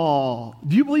 oh,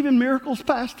 do you believe in miracles,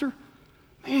 Pastor?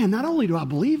 Man, not only do I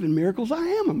believe in miracles, I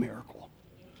am a miracle.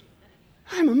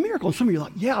 I am a miracle. And some of you are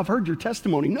like, yeah, I've heard your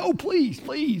testimony. No, please.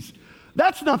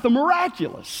 That's not the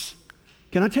miraculous.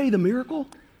 Can I tell you the miracle?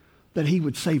 That He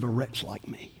would save a wretch like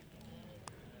me.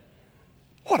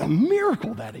 What a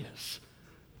miracle that is.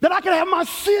 That I could have my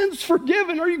sins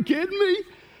forgiven. Are you kidding me?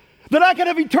 That I could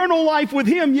have eternal life with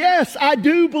Him. Yes, I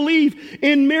do believe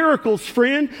in miracles,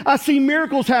 friend. I see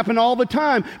miracles happen all the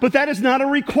time, but that is not a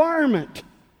requirement.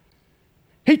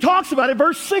 He talks about it,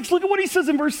 verse 6. Look at what he says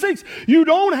in verse 6. You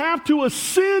don't have to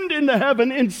ascend into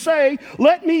heaven and say,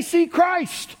 let me see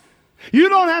Christ. You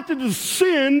don't have to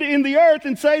descend in the earth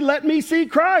and say, let me see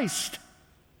Christ.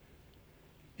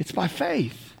 It's by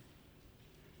faith.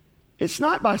 It's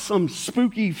not by some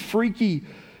spooky, freaky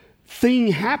thing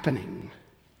happening.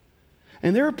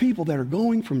 And there are people that are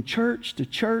going from church to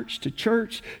church to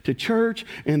church to church,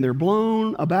 and they're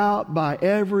blown about by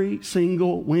every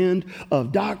single wind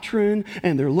of doctrine,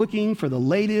 and they're looking for the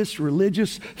latest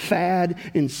religious fad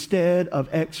instead of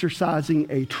exercising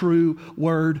a true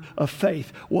word of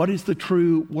faith. What is the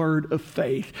true word of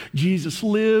faith? Jesus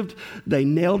lived, they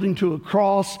nailed Him to a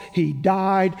cross, He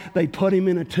died, they put Him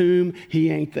in a tomb, He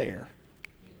ain't there.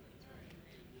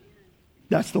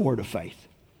 That's the word of faith.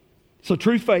 So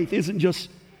true faith isn't just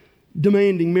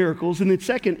demanding miracles. And then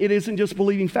second, it isn't just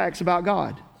believing facts about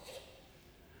God.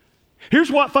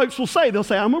 Here's what folks will say. They'll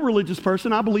say, I'm a religious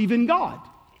person. I believe in God.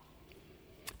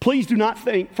 Please do not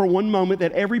think for one moment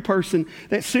that every person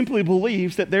that simply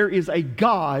believes that there is a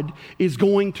God is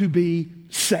going to be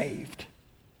saved.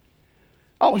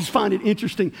 I always find it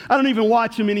interesting. I don't even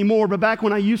watch them anymore, but back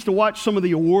when I used to watch some of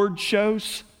the award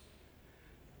shows,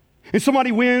 and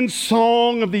somebody wins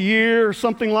Song of the Year or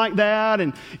something like that,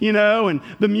 and and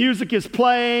the music is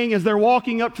playing as they're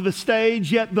walking up to the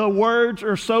stage, yet the words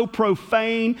are so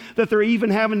profane that they're even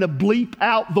having to bleep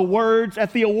out the words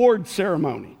at the award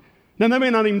ceremony. Now, they may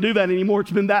not even do that anymore.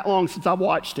 It's been that long since I've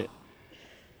watched it.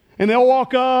 And they'll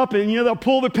walk up and, they'll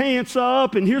pull their pants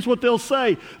up, and here's what they'll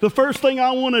say. The first thing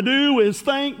I want to do is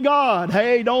thank God.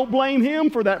 Hey, don't blame him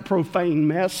for that profane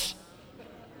mess.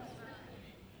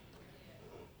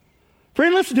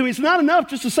 Friend, listen to me. It's not enough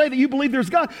just to say that you believe there's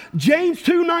God. James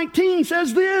 2:19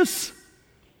 says this.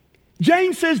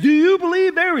 James says, do you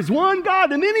believe there is one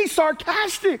God? And then he's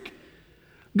sarcastic.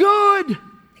 Good.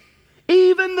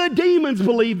 Even the demons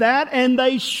believe that, and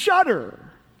they shudder.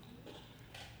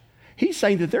 He's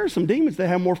saying that there are some demons that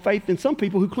have more faith than some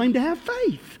people who claim to have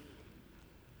faith.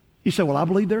 You say, well, I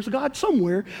believe there's a God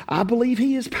somewhere. I believe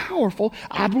he is powerful.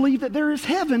 I believe that there is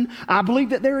heaven. I believe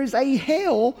that there is a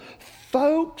hell.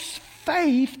 Folks,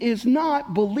 faith is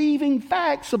not believing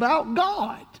facts about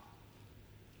God.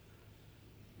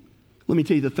 Let me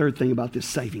tell you the third thing about this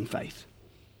saving faith.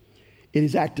 It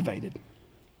is activated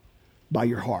by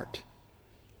your heart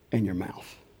and your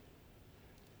mouth.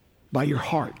 By your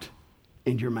heart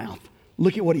and your mouth.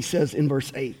 Look at what he says in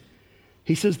verse 8.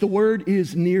 He says, the word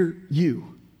is near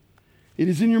you. It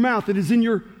is in your mouth. It is in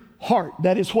your heart.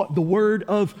 That is what? The word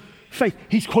of faith.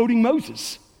 He's quoting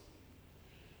Moses.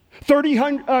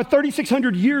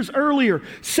 3,600 years earlier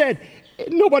said,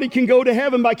 nobody can go to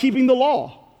heaven by keeping the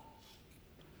law.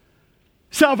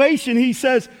 Salvation, he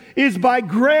says, is by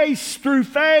grace through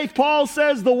faith. Paul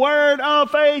says the word of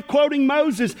faith, quoting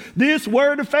Moses. This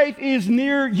word of faith is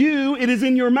near you. It is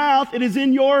in your mouth. It is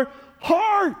in your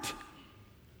heart.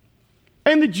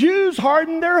 And the Jews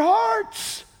hardened their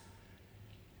hearts.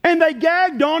 And they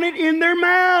gagged on it in their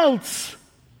mouths.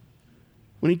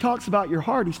 When he talks about your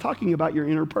heart, he's talking about your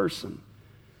inner person.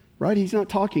 Right? He's not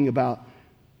talking about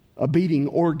a beating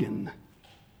organ.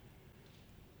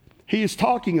 He is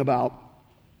talking about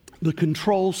the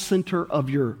control center of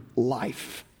your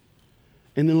life.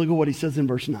 And then look at what he says in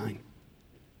verse 9.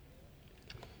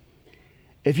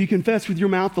 If you confess with your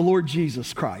mouth the Lord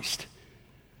Jesus Christ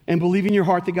and believe in your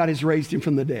heart that God has raised him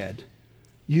from the dead,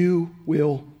 you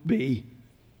will be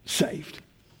saved.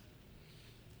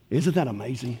 Isn't that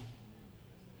amazing?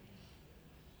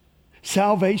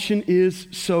 Salvation is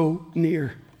so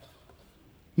near.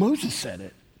 Moses said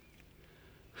it.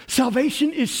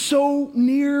 Salvation is so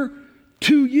near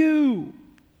to you.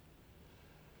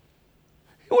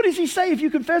 What does he say? If you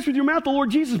confess with your mouth the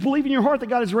Lord Jesus, believe in your heart that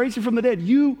God has raised him from the dead,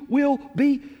 you will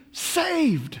be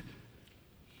saved.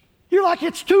 You're like,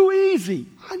 it's too easy.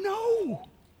 I know.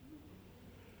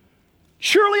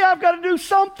 Surely I've got to do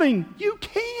something. You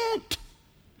can't.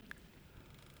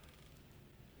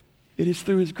 It is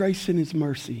through his grace and his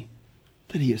mercy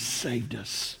that he has saved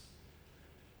us.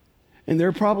 And there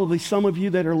are probably some of you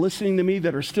that are listening to me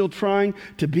that are still trying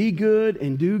to be good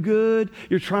and do good.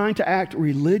 You're trying to act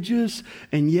religious,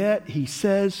 and yet he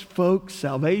says, folks,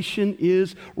 salvation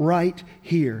is right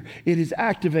here. It is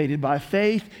activated by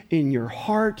faith in your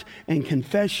heart and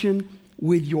confession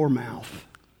with your mouth.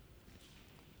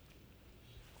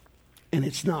 And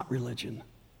it's not religion.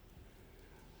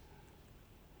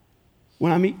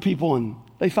 When I meet people and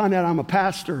they find out I'm a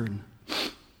pastor,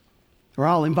 or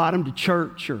I'll invite them to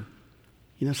church, or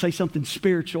say something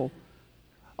spiritual.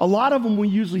 A lot of them will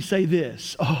usually say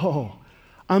this, oh,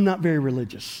 I'm not very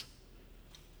religious.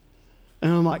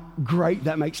 And I'm like, great,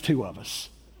 that makes two of us.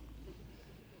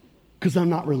 Because I'm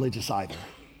not religious either.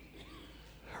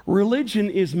 Religion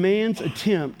is man's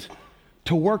attempt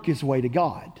to work his way to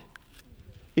God.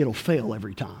 It'll fail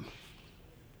every time.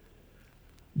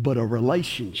 But a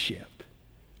relationship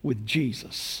with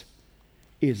Jesus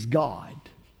is God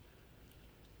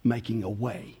making a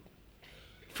way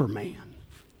for man.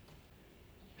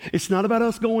 It's not about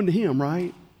us going to him,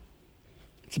 right?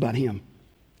 It's about him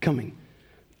coming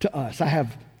to us. I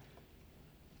have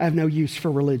no use for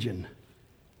religion.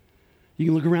 You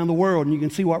can look around the world and you can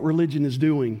see what religion is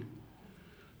doing.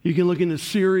 You can look into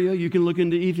Syria, you can look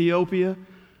into Ethiopia,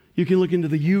 you can look into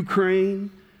the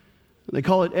Ukraine. They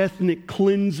call it ethnic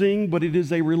cleansing, but it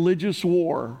is a religious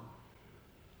war.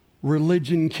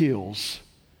 Religion kills.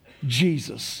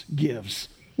 Jesus gives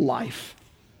life.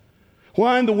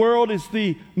 Why in the world is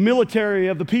the military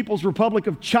of the People's Republic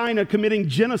of China committing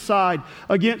genocide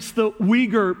against the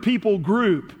Uyghur people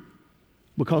group?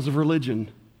 Because of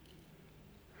religion.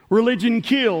 Religion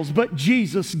kills, but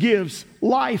Jesus gives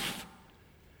life.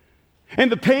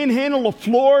 And the panhandle of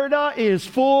Florida is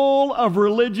full of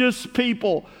religious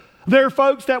people. There are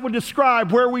folks that would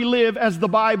describe where we live as the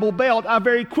Bible Belt. I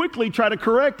very quickly try to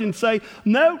correct and say,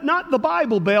 no, not the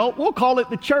Bible Belt. We'll call it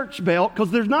the Church Belt because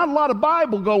there's not a lot of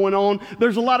Bible going on.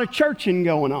 There's a lot of churching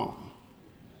going on.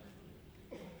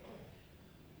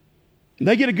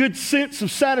 They get a good sense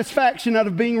of satisfaction out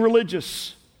of being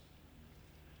religious.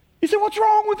 You say, what's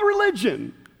wrong with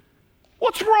religion?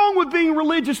 What's wrong with being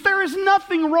religious? There is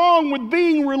nothing wrong with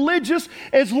being religious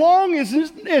as long as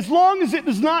it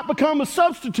does not become a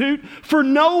substitute for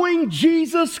knowing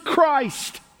Jesus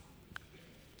Christ.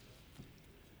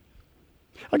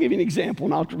 I'll give you an example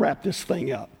and I'll wrap this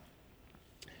thing up.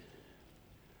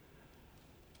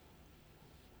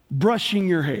 Brushing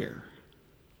your hair.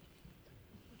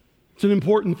 It's an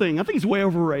important thing. I think it's way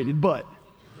overrated, but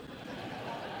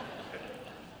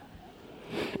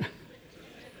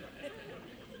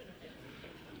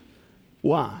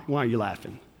why? Why are you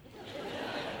laughing?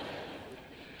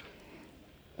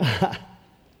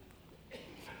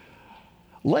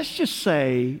 Let's just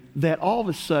say that all of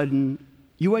a sudden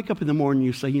you wake up in the morning and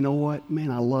you say, you know what? Man,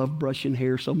 I love brushing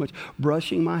hair so much.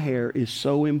 Brushing my hair is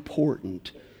so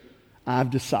important.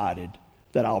 I've decided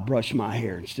that I'll brush my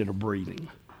hair instead of breathing.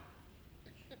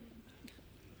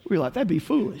 We're like, that'd be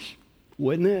foolish,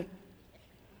 wouldn't it?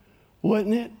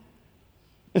 Wouldn't it?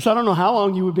 And so I don't know how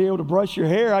long you would be able to brush your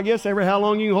hair. I guess every how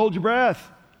long you can hold your breath.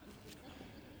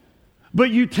 But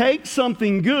you take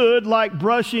something good like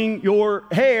brushing your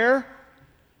hair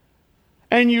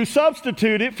and you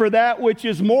substitute it for that which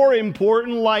is more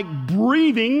important like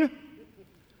breathing,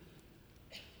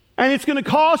 and it's going to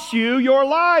cost you your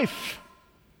life.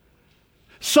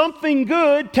 Something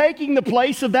good taking the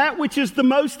place of that which is the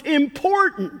most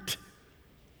important.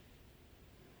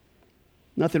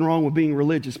 Nothing wrong with being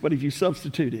religious, but if you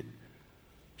substitute it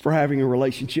for having a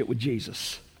relationship with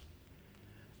Jesus,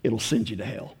 it'll send you to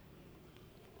hell.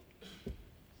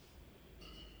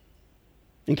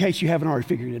 In case you haven't already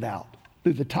figured it out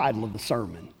through the title of the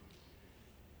sermon,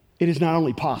 it is not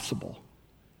only possible,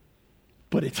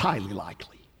 but it's highly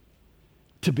likely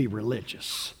to be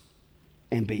religious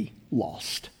and be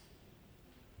lost.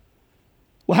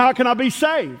 Well, how can I be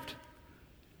saved?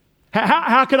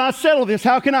 How can I settle this?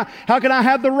 How can I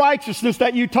have the righteousness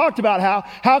that you talked about?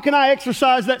 How can I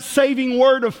exercise that saving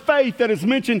word of faith that is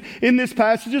mentioned in this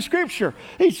passage of Scripture?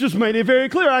 He's just made it very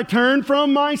clear. I turn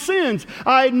from my sins.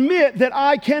 I admit that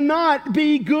I cannot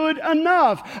be good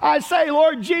enough. I say,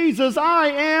 Lord Jesus, I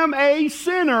am a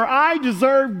sinner. I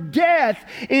deserve death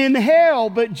in hell.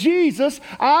 But Jesus,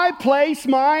 I place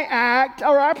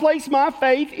my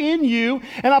faith in you,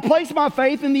 and I place my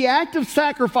faith in the act of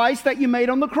sacrifice that you made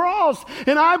on the cross.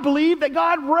 And I believe that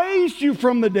God raised you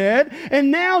from the dead.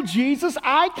 And now, Jesus,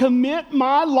 I commit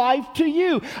my life to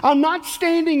you. I'm not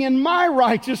standing in my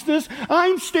righteousness.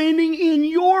 I'm standing in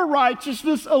your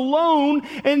righteousness alone.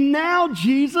 And now,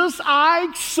 Jesus,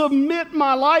 I submit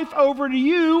my life over to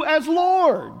you as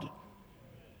Lord,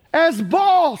 as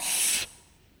boss.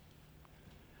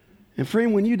 And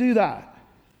friend, when you do that,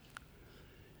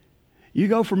 you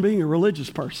go from being a religious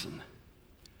person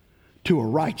to a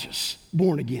righteous,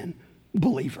 born-again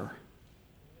believer.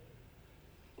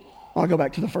 I'll go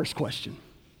back to the first question.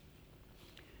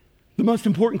 The most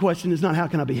important question is not how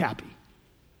can I be happy?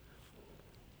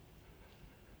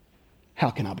 How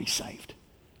can I be saved?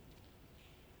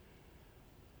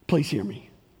 Please hear me.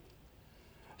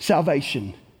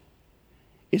 Salvation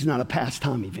is not a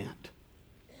pastime event.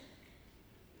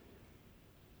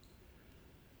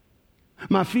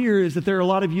 My fear is that there are a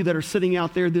lot of you that are sitting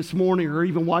out there this morning or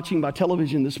even watching by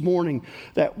television this morning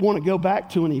that want to go back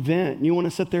to an event and you want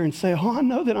to sit there and say, oh, I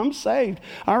know that I'm saved.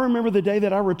 I remember the day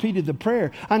that I repeated the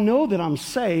prayer. I know that I'm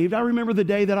saved. I remember the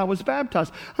day that I was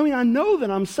baptized. I know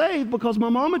that I'm saved because my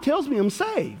mama tells me I'm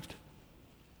saved.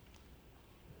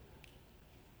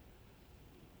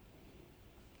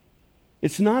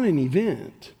 It's not an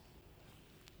event.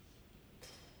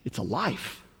 It's a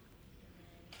life.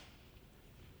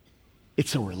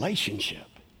 It's a relationship.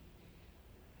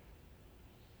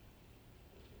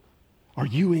 Are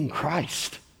you in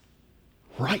Christ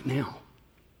right now?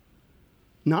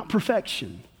 Not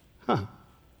perfection,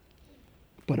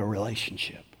 but a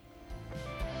relationship.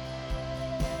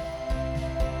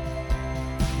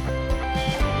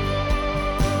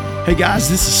 Hey guys,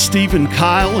 this is Stephen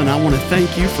Kyle, and I want to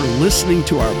thank you for listening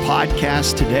to our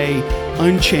podcast today,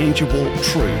 Unchangeable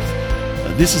Truth.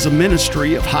 This is a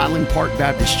ministry of Highland Park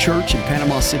Baptist Church in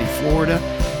Panama City, Florida.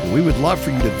 And we would love for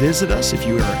you to visit us if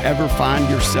you ever find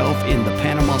yourself in the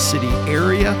Panama City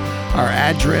area. Our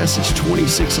address is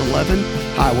 2611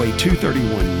 Highway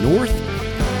 231 North.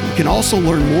 You can also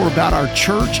learn more about our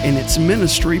church and its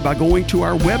ministry by going to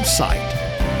our website,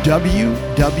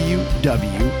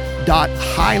 www.highlandparkbaptist.org.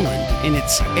 Highland, and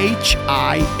it's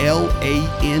HILAND,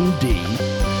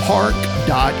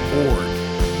 park.org.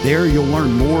 There you'll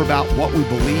learn more about what we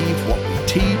believe, what we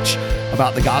teach,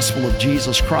 about the gospel of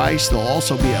Jesus Christ. There'll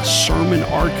also be a sermon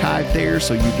archive there,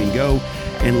 so you can go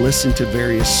and listen to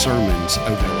various sermons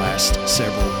over the last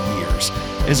several years.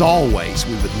 As always,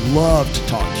 we would love to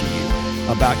talk to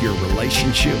you about your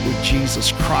relationship with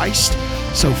Jesus Christ.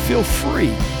 So feel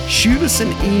free, shoot us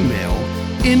an email,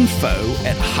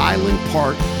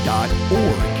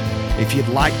 info@highlandpark.org, if you'd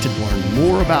like to learn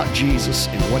more about Jesus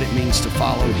and what it means to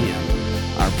follow him.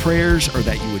 Our prayers are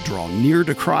that you would draw near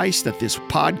to Christ, that this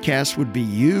podcast would be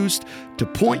used to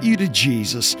point you to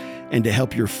Jesus and to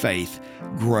help your faith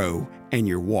grow and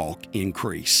your walk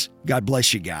increase. God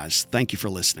bless you guys. Thank you for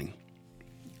listening.